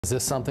Is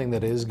this something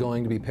that is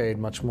going to be paid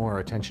much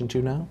more attention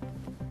to now?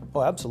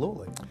 Oh,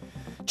 absolutely.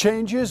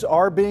 Changes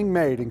are being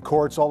made in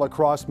courts all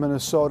across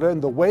Minnesota in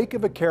the wake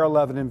of a KARE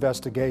 11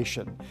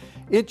 investigation.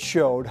 It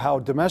showed how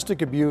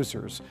domestic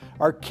abusers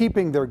are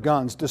keeping their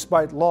guns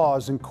despite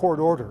laws and court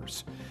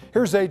orders.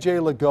 Here's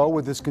AJ Legault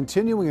with his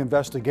continuing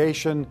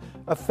investigation,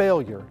 a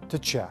failure to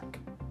check.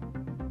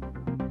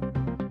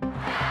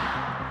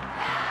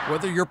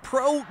 Whether you're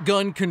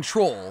pro-gun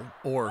control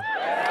or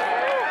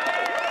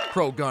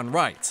pro-gun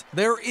rights,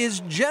 there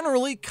is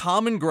generally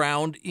common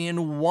ground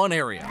in one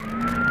area.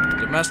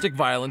 Domestic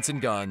violence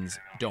and guns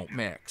don't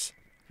mix.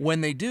 When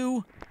they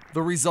do,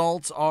 the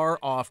results are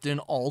often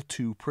all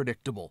too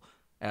predictable,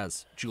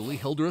 as Julie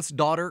Hildreth's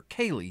daughter,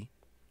 Kaylee,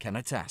 can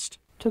attest.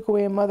 Took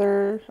away a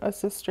mother, a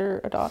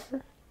sister, a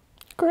daughter,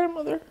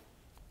 grandmother,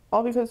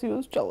 all because he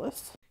was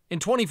jealous. In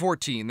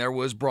 2014, there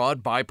was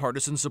broad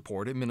bipartisan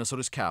support at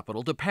Minnesota's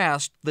capital to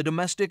pass the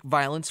Domestic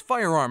Violence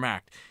Firearm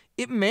Act.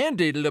 It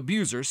mandated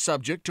abusers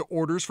subject to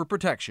orders for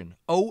protection,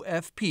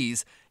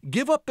 OFPs,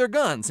 give up their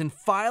guns and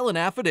file an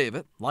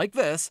affidavit, like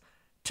this,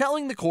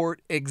 telling the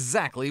court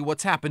exactly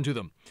what's happened to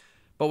them.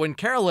 But when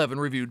KARE 11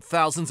 reviewed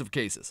thousands of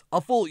cases,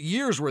 a full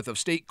year's worth of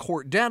state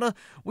court data,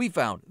 we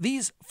found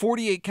these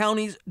 48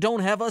 counties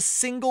don't have a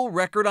single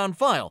record on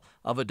file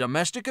of a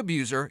domestic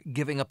abuser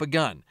giving up a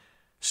gun.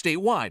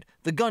 Statewide,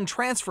 the gun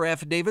transfer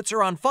affidavits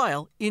are on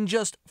file in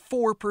just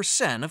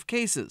 4% of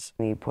cases.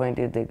 He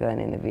pointed the gun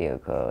in the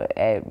vehicle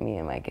at me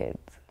and my kids.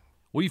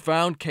 We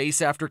found case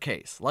after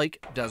case,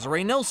 like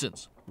Desiree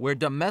Nelson's, where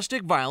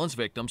domestic violence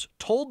victims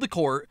told the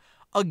court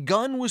a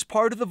gun was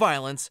part of the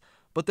violence,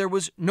 but there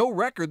was no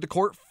record the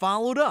court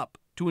followed up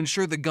to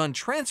ensure the gun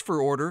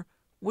transfer order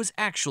was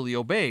actually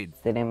obeyed.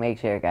 They didn't make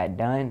sure it got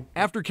done.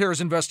 After KARE's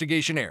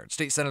investigation aired,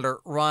 State Senator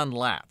Ron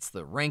Latz,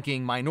 the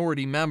ranking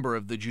minority member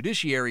of the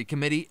Judiciary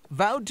Committee,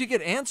 vowed to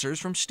get answers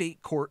from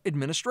state court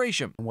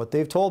administration. What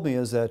they've told me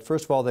is that,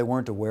 first of all, they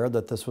weren't aware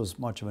that this was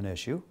much of an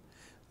issue.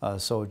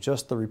 So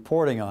just the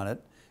reporting on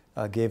it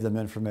gave them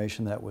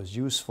information that was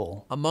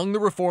useful. Among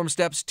the reform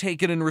steps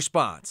taken in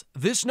response,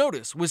 this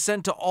notice was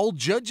sent to all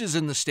judges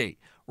in the state,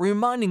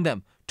 reminding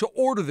them to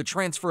order the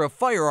transfer of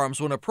firearms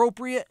when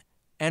appropriate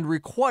and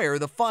require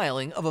the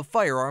filing of a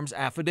firearms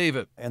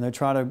affidavit. And they're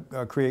trying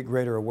to create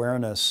greater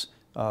awareness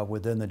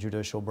within the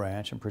judicial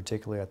branch, and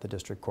particularly at the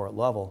district court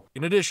level.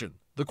 In addition,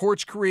 the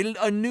courts created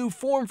a new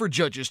form for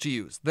judges to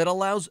use that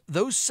allows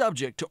those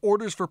subject to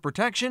orders for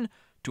protection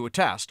to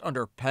attest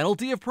under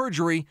penalty of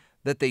perjury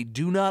that they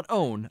do not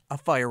own a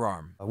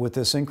firearm. With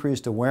this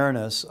increased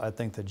awareness, I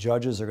think the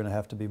judges are going to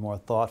have to be more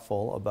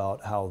thoughtful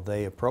about how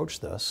they approach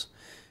this.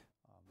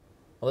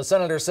 Well, the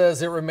senator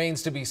says it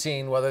remains to be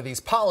seen whether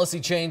these policy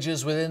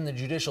changes within the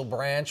judicial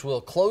branch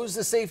will close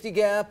the safety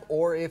gap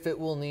or if it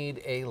will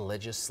need a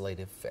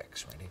legislative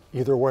fix. Randy?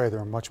 Either way,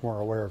 they're much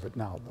more aware of it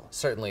now, though.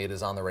 Certainly it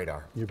is on the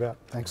radar. You bet.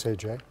 Thanks,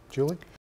 AJ. Julie?